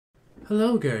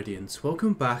Hello Guardians,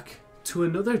 welcome back to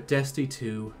another Destiny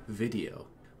 2 video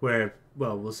where,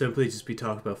 well, we'll simply just be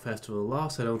talking about Festival of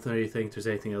Lost. I don't really think there's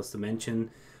anything else to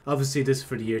mention. Obviously this is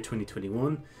for the year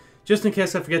 2021, just in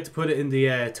case I forget to put it in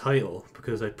the title,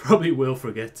 because I probably will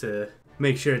forget to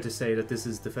make sure to say that this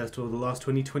is the Festival of the Lost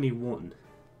 2021.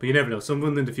 But you never know,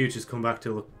 someone in the future's come back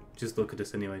to look at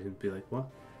this anyway and be like, what?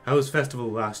 How was Festival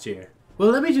last year?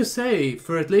 Well, let me just say,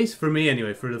 at least for me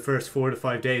anyway, for the first 4 to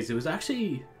 5 days, it was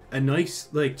actually a nice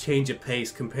change of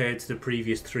pace compared to the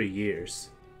previous 3 years.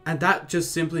 And that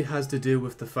just simply has to do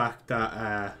with the fact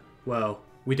that, well,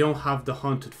 we don't have the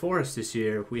Haunted Forest this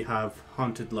year, we have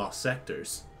Haunted Lost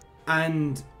Sectors.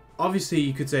 And obviously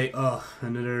you could say, oh,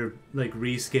 another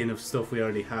reskin of stuff we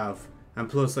already have. And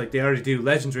plus, they already do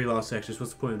Legendary Lost Sectors,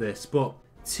 what's the point of this? But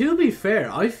to be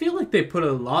fair, I feel like they put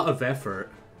a lot of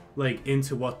effort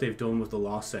into what they've done with the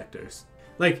Lost Sectors.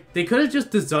 They could have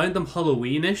just designed them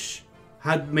Halloween-ish,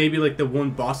 had maybe the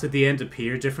one boss at the end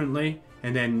appear differently,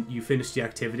 and then you finish the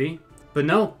activity. But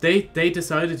no, they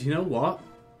decided, you know what?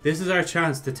 This is our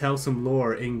chance to tell some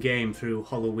lore in-game through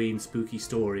Halloween spooky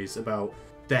stories about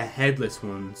the headless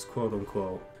ones, quote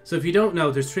unquote. So if you don't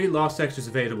know, there's 3 Lost Sectors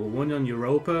available. One on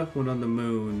Europa, one on the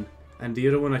Moon, and the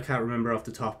other one I can't remember off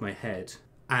the top of my head.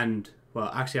 And, well,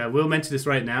 actually I will mention this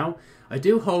right now. I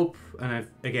do hope, and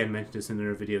I've again mentioned this in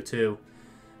another video too,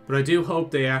 but I do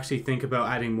hope they actually think about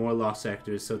adding more Lost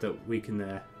Sectors so that we can,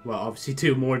 well, obviously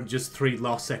do more than just 3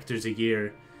 Lost Sectors a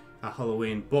year at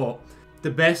Halloween. But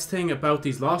the best thing about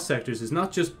these Lost Sectors is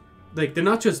not just, they're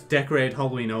not just decorated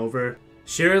Halloween over.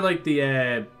 Sure,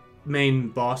 the main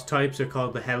boss types are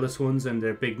called the Headless ones and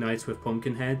they're big knights with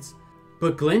pumpkin heads.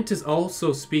 But Glint is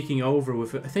also speaking over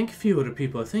with, I think, a few other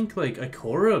people. I think,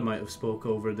 Ikora might have spoke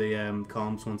over the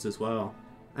comms ones as well.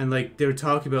 And, they were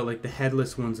talking about, the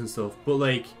Headless ones and stuff.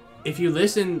 But, if you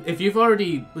listen, if you're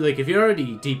already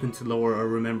deep into lore or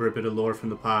remember a bit of lore from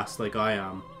the past, like I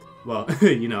am, well,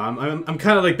 you know, I'm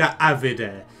kind of that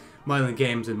avid Mylan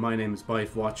Games and My Name is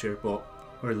Bife watcher, or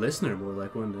listener more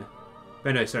wouldn't it? But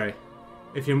anyway, sorry.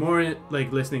 If you're more,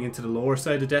 listening into the lore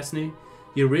side of Destiny,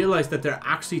 you realize that they're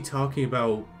actually talking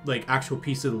about, actual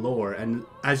pieces of lore, and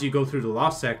as you go through the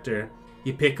Lost Sector,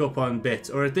 you pick up on bits,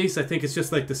 or at least I think it's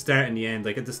just the start and the end.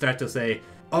 At the start they'll say,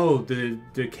 oh, the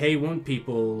K1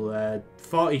 people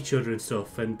fought each other and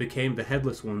stuff and became the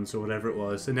Headless ones, or whatever it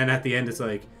was, and then at the end it's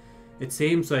it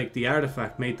seems like the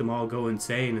artifact made them all go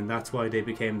insane and that's why they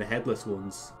became the Headless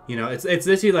ones. You know, it's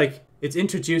literally it's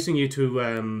introducing you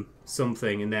to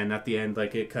something, and then at the end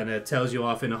it kind of tells you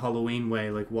off in a Halloween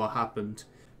way what happened.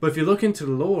 But if you look into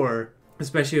the lore,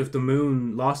 especially of the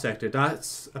Moon Lost Sector,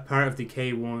 that's a part of the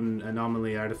K1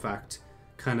 anomaly artifact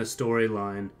kind of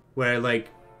storyline, where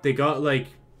they got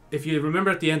if you remember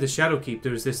at the end of Shadowkeep,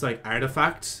 there was this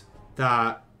artifact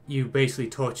that you basically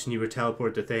touched and you were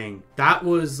teleported the thing. That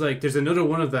was there's another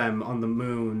one of them on the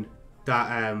Moon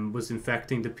that was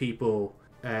infecting the people.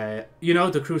 You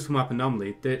know, the Crucible Map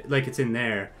anomaly, it's in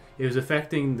there. It was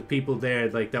affecting the people there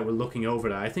that were looking over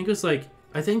that. I think it was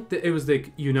I think that it was the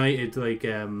United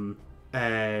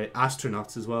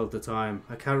astronauts as well at the time.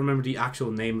 I can't remember the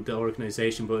actual name of the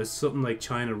organization, but it's something like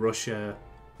China, Russia,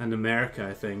 and America,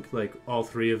 I think. All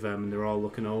 3 of them, and they're all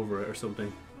looking over it or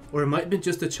something. Or it might have been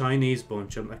just a Chinese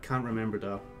bunch, I can't remember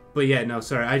though. But yeah, no,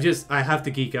 sorry, I have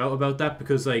to geek out about that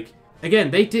because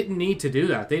again, they didn't need to do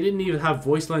that. They didn't even have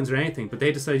voice lines or anything, but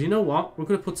they decided, you know what, we're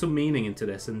going to put some meaning into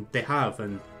this, and they have,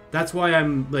 and that's why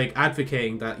I'm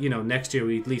advocating that, you know, next year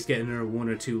we at least get another 1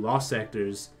 or 2 Lost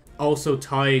Sectors, also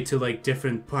tied to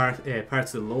different parts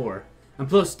of the lore. And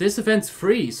plus, this event's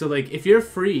free, so if you're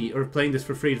free or playing this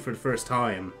for free for the first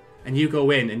time, and you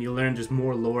go in and you learn just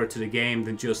more lore to the game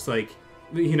than just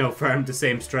you know, farm the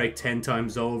same strike 10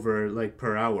 times over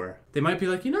per hour, they might be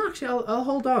you know, actually I'll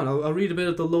hold on, I'll read a bit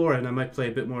of the lore and I might play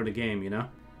a bit more of the game, you know.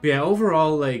 But yeah,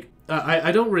 overall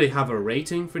I don't really have a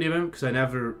rating for the event because I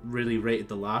never really rated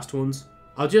the last ones.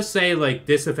 I'll just say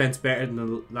this event's better than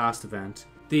the last event.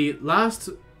 The last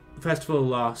Festival of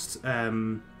Lost,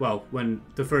 well, when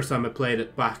the first time I played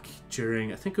it back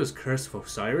during, I think it was Curse of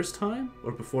Osiris time,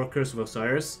 or before Curse of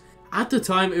Osiris, at the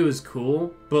time it was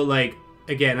cool, but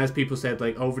again, as people said,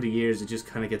 over the years it just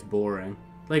kind of gets boring.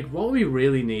 What we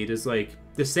really need is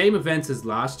the same events as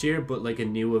last year, but a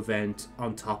new event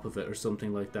on top of it or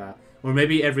something like that. Or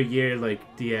maybe every year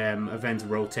the events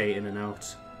rotate in and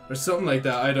out or something like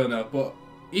that, I don't know. But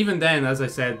even then, as I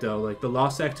said though, the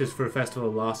Lost Sectors for Festival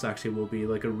of Lost actually will be a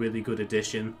really good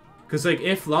addition, Because, like,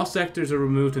 if lost sectors are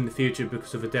removed in the future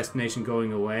because of a destination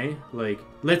going away, like,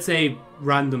 let's say,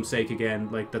 random sake again,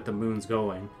 like, that the moon's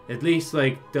going, at least,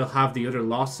 like, they'll have the other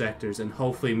lost sectors and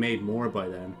hopefully made more by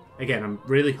then. Again, I'm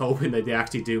really hoping that they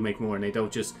actually do make more and they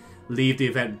don't just leave the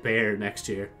event bare next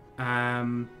year.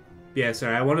 Yeah,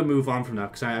 sorry, I want to move on from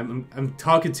that because I'm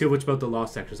talking too much about the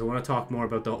lost sectors. I want to talk more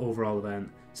about the overall event.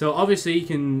 So, obviously, you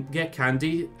can get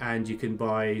candy and you can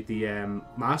buy the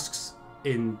masks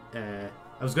in...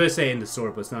 I was going to say in the store,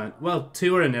 but it's not. Well,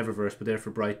 2 are in Eververse, but they're for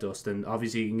Bright Dust. And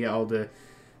obviously you can get all the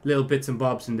little bits and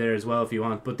bobs in there as well if you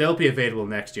want. But they'll be available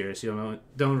next year, so you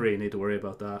don't really need to worry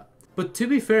about that. But to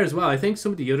be fair as well, I think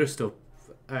some of the other stuff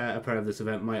a part of this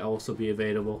event might also be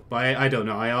available. But I don't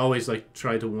know. I always like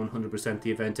try to 100%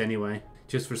 the event anyway,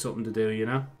 just for something to do, you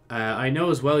know? I know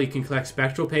as well you can collect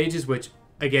spectral pages, which,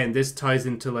 again, this ties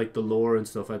into like the lore and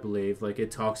stuff, I believe. Like,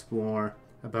 it talks more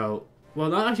about... Well,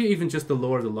 not actually even just the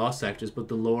lore of the lost sectors, but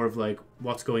the lore of, like,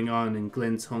 what's going on in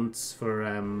Glint's hunts for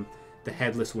the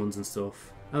headless ones and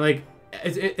stuff. And, like,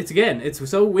 it's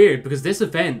so weird because this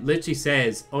event literally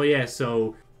says, oh yeah,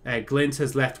 so Glint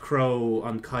has left Crow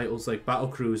on Keitel's, like, battle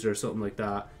cruiser or something like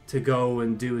that to go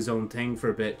and do his own thing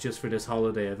for a bit just for this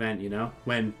holiday event, you know?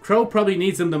 When Crow probably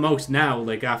needs them the most now,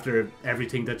 like, after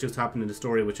everything that just happened in the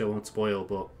story, which I won't spoil,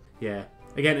 but yeah.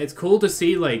 Again, it's cool to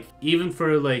see, like, even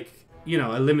for, like, you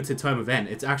know, a limited time event,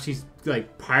 it's actually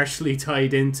like partially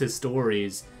tied into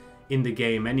stories in the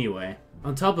game anyway.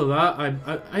 On top of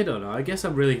that, I don't know, I guess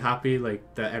I'm really happy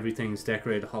like that everything's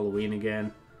decorated Halloween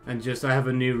again, and just I have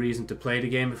a new reason to play the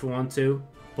game if I want to.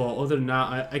 But other than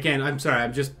that, again, I'm sorry,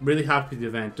 I'm just really happy with the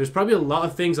event. There's probably a lot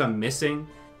of things I'm missing,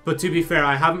 but to be fair,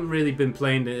 I haven't really been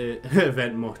playing the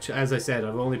event much. As I said,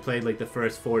 I've only played like the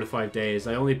first 4 to 5 days.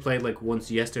 I only played like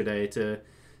once yesterday to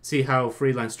see how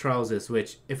Freelance Trials is,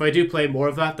 which, if I do play more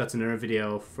of that, that's another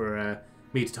video for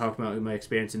me to talk about my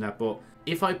experience in that. But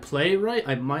if I play right,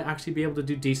 I might actually be able to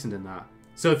do decent in that.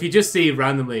 So if you just see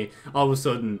randomly, all of a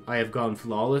sudden, I have gone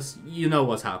flawless, you know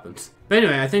what's happened. But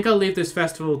anyway, I think I'll leave this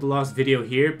Festival of the Lost video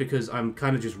here because I'm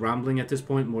kind of just rambling at this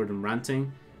point more than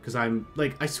ranting. Because I'm,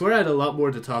 like, I swear I had a lot more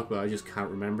to talk about, I just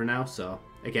can't remember now, so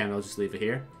again, I'll just leave it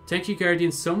here. Thank you,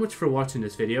 Guardians, so much for watching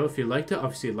this video. If you liked it,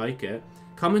 obviously like it.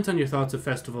 Comment on your thoughts of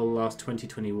Festival of the Lost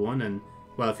 2021 and,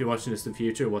 well, if you're watching this in the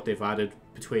future, what they've added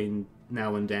between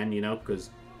now and then, you know, because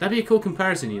that'd be a cool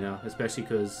comparison, you know, especially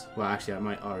because, well, actually, I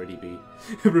might already be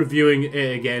reviewing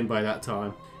it again by that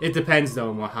time. It depends,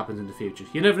 though, on what happens in the future.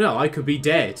 You never know, I could be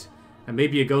dead, and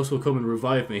maybe a ghost will come and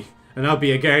revive me, and I'll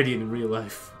be a Guardian in real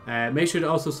life. Make sure to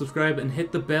also subscribe and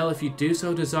hit the bell if you do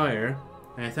so desire.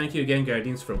 Thank you again,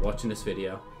 Guardians, for watching this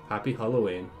video. Happy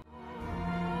Halloween.